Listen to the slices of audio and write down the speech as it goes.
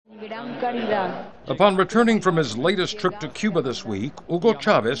Upon returning from his latest trip to Cuba this week, Hugo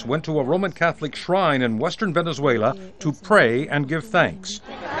Chavez went to a Roman Catholic shrine in western Venezuela to pray and give thanks.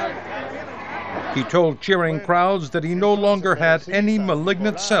 He told cheering crowds that he no longer had any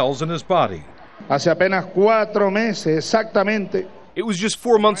malignant cells in his body. Hace apenas 4 meses exactamente. It was just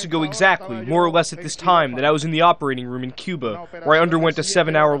 4 months ago exactly, more or less at this time, that I was in the operating room in Cuba, where I underwent a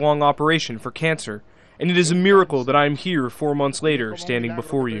 7-hour-long operation for cancer. And it is a miracle that I am here 4 months later, standing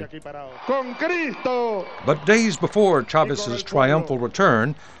before you. But days before Chavez's triumphal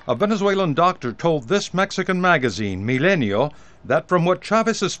return, a Venezuelan doctor told this Mexican magazine, Milenio, that from what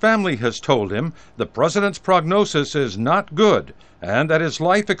Chavez's family has told him, the president's prognosis is not good, and that his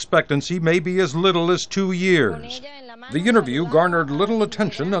life expectancy may be as little as 2 years. The interview garnered little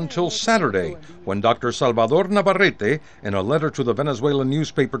attention until Saturday, when Dr. Salvador Navarrete, in a letter to the Venezuelan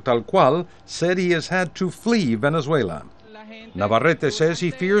newspaper Tal Cual, said he has had to flee Venezuela. Navarrete says he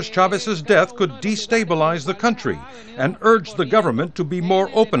fears Chavez's death could destabilize the country and urged the government to be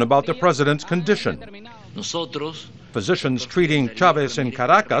more open about the president's condition. Physicians treating Chavez in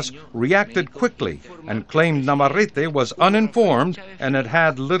Caracas reacted quickly and claimed Navarrete was uninformed and had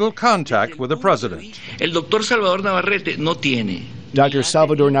had little contact with the president. Dr.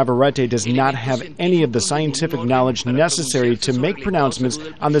 Salvador Navarrete does not have any of the scientific knowledge necessary to make pronouncements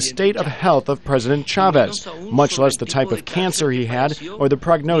on the state of health of President Chavez, much less the type of cancer he had or the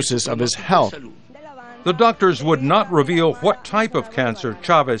prognosis of his health. The doctors would not reveal what type of cancer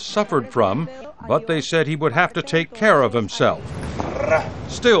Chavez suffered from, but they said he would have to take care of himself.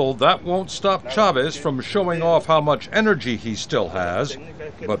 Still, that won't stop Chavez from showing off how much energy he still has,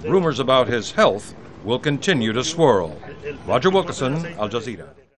 but rumors about his health will continue to swirl. Roger Wilkison, Al Jazeera.